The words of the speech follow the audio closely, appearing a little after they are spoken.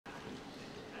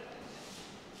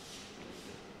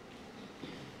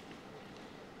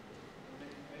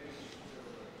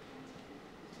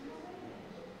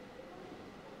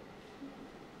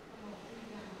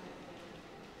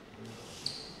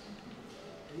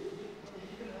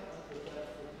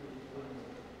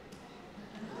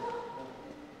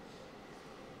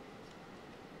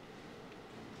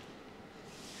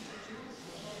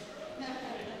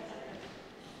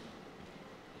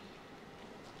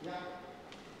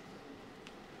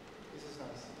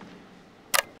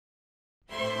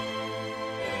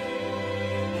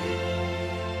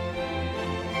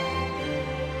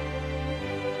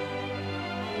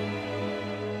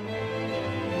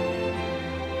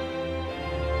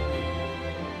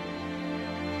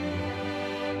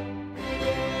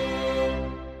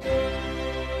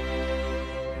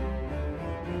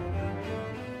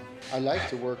I like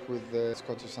to work with the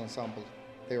Scottish Ensemble.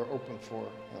 They are open for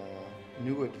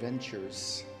new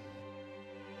adventures.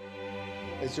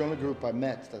 It's the only group I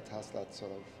met that has that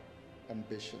sort of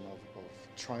ambition of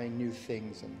trying new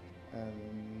things,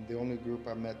 and the only group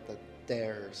I met that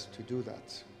dares to do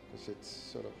that, because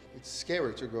it's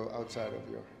scary to go outside of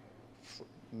your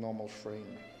normal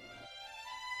frame.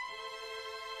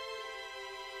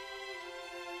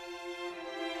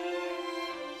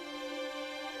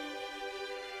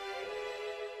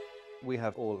 We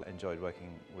have all enjoyed working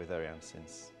with Örjan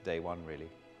since day one, really.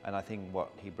 And I think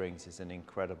what he brings is an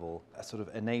incredible, sort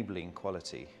of enabling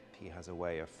quality. He has a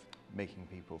way of making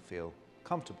people feel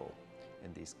comfortable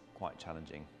in these quite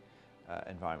challenging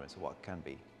environments, or what can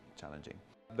be challenging.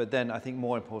 But then I think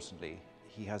more importantly,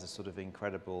 he has a sort of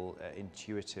incredible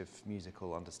intuitive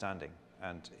musical understanding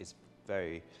and is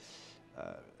very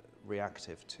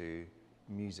reactive to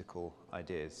musical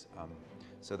ideas.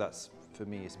 So that's, for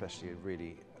me especially,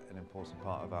 really an important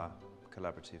part of our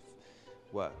collaborative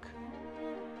work.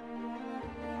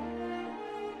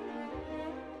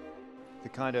 The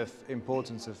kind of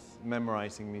importance of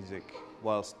memorizing music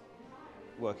whilst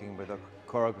working with a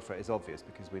choreographer is obvious,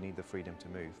 because we need the freedom to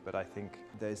move, but I think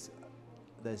there's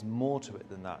more to it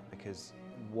than that, because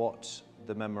what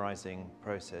the memorizing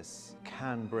process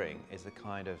can bring is a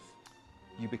kind of,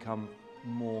 you become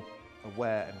more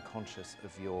aware and conscious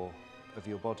of your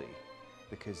body,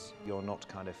 because you're not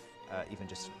kind of even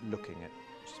just looking at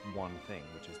just one thing,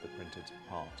 which is the printed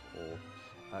part, or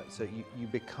so you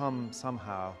become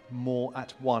somehow more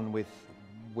at one with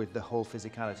the whole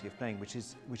physicality of playing, which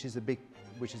is a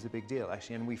big deal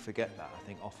actually, and we forget that, I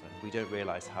think, often. We don't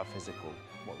realise how physical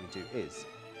what we do is.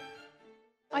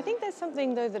 I think there's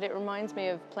something though that it reminds me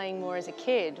of playing more as a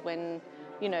kid, when,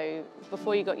 you know,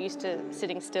 before you got used to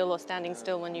sitting still or standing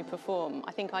still when you perform.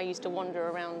 I think I used to wander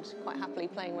around quite happily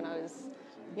playing when I was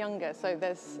younger, so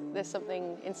there's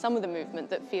something in some of the movement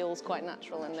that feels quite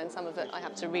natural, and then some of it I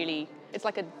have to really, it's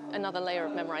like another layer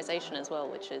of memorization as well,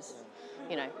 which is,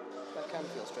 you know. That can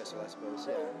feel stressful, I suppose,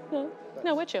 yeah.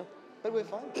 No, we're chill. But we're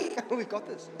fine. We've got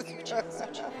this.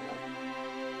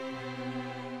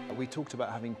 We talked about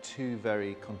having two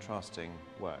very contrasting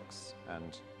works,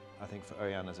 and I think for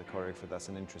Örjan as a choreographer that's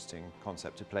an interesting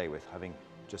concept to play with, having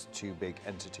just two big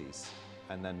entities,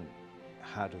 and then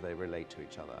how do they relate to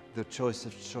each other? The choice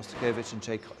of Shostakovich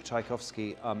and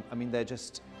Tchaikovsky, I mean, they're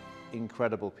just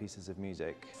incredible pieces of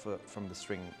music from the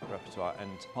string repertoire,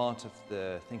 and part of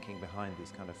the thinking behind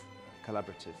these kind of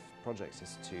collaborative projects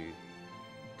is to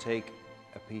take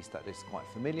a piece that is quite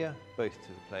familiar, both to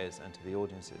the players and to the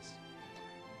audiences,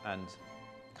 and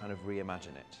kind of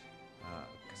reimagine it,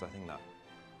 because I think that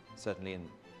certainly in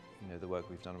the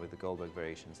work we've done with the Goldberg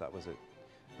variations, that was a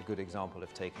good example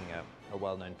of taking a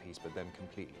well-known piece but then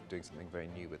completely doing something very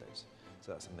new with it.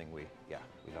 So that's something we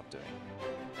love doing.